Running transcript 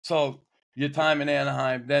So your time in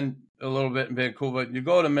Anaheim, then a little bit in Vancouver. You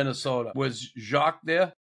go to Minnesota. Was Jacques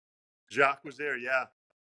there? Jacques was there, yeah.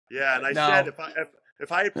 Yeah, and I Now, said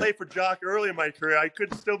if I had played for Jacques early in my career, I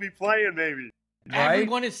could still be playing maybe. right?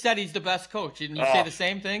 Everyone has said he's the best coach. Didn't you say the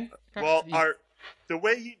same thing? Well, the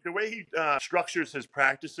way he structures his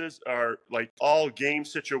practices are like all game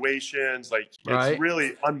situations. Like Right. it's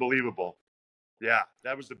really unbelievable. Yeah,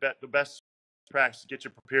 that was the best practice to get you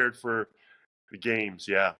prepared for the games.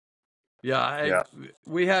 Yeah. Yeah,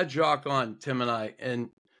 we had Jacques on, Tim and I, and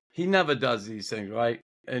he never does these things, right?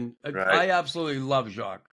 And Right. I absolutely love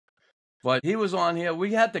Jacques. But he was on here.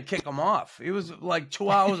 We had to kick him off. He was like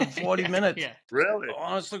 2 hours and 40 minutes. Yeah. Really?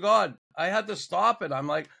 Honest to God. I had to stop it. I'm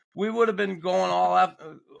like, we would have been going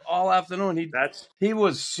all afternoon. He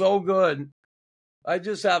was so good. I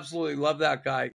just absolutely love that guy.